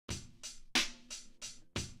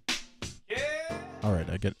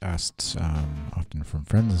Alright, I get asked often from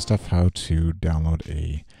friends and stuff how to download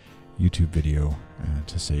a YouTube video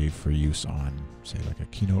to save for use on, say, like a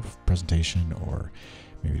keynote presentation, or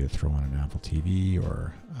maybe to throw on an Apple TV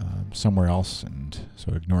or somewhere else. And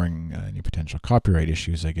so ignoring any potential copyright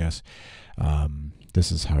issues, I guess,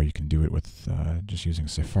 this is how you can do it with just using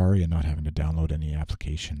Safari and not having to download any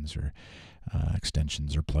applications or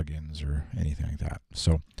extensions or plugins or anything like that.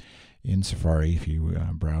 So in Safari, if you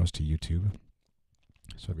browse to YouTube,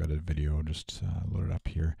 so I've got a video just loaded up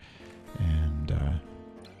here, and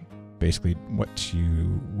basically what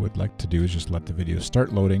you would like to do is just let the video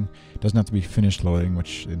start loading. It doesn't have to be finished loading,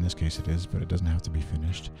 which in this case it is, but it doesn't have to be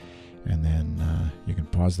finished. And then you can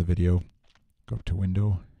pause the video, go up to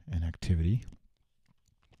Window and Activity.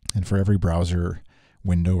 And for every browser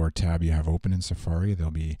window or tab you have open in Safari,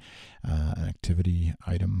 there'll be an activity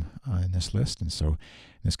item in this list. And so in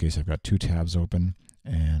this case, I've got two tabs open.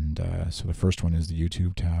 And so the first one is the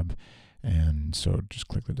YouTube tab. And so just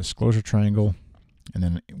click the disclosure triangle. And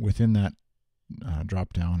then within that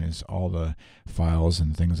drop down is all the files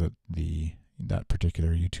and things that that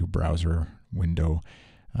particular YouTube browser window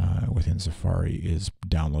within Safari is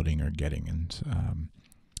downloading or getting. And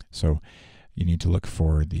so you need to look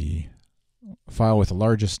for the file with the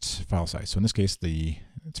largest file size. So in this case,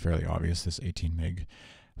 it's fairly obvious. This 18 meg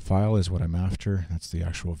file is what I'm after. That's the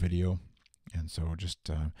actual video. And so just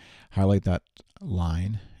highlight that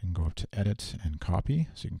line and go up to Edit and Copy.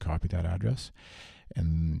 So you can copy that address.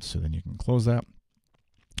 And so then you can close that.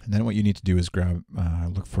 And then what you need to do is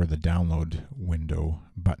look for the download window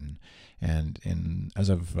button. And as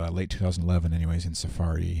of late 2011, anyways, in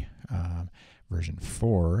Safari version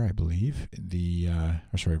 4, I believe,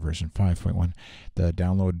 version 5.1, the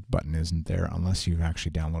download button isn't there unless you've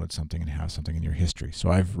actually downloaded something and have something in your history. So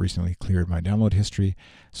I've recently cleared my download history,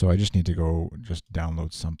 so I just need to go just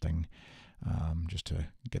download something just to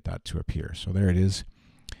get that to appear. So there it is.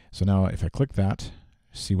 So now if I click that,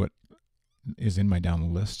 see what is in my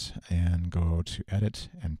download list, and go to Edit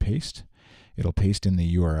and Paste. It'll paste in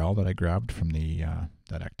the URL that I grabbed from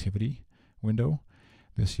that activity window,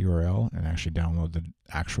 this URL, and actually download the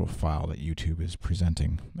actual file that YouTube is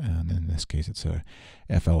presenting. And in this case, it's a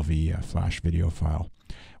FLV, a flash video file,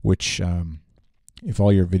 which if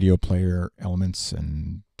all your video player elements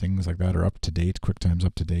and things like that are up to date, QuickTime's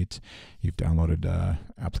up to date, you've downloaded an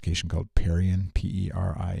application called Perian,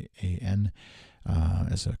 P-E-R-I-A-N,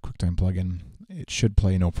 as a QuickTime plugin. It should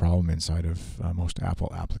play no problem inside of most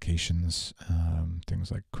Apple applications,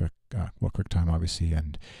 things like QuickTime obviously,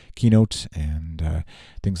 and Keynote, and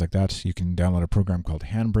things like that. You can download a program called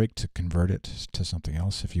Handbrake to convert it to something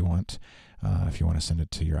else if you want. If you want to send it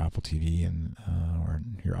to your Apple TV and or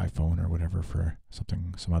your iPhone or whatever for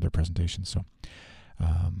some other presentation. So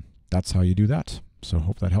that's how you do that. So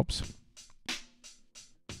hope that helps.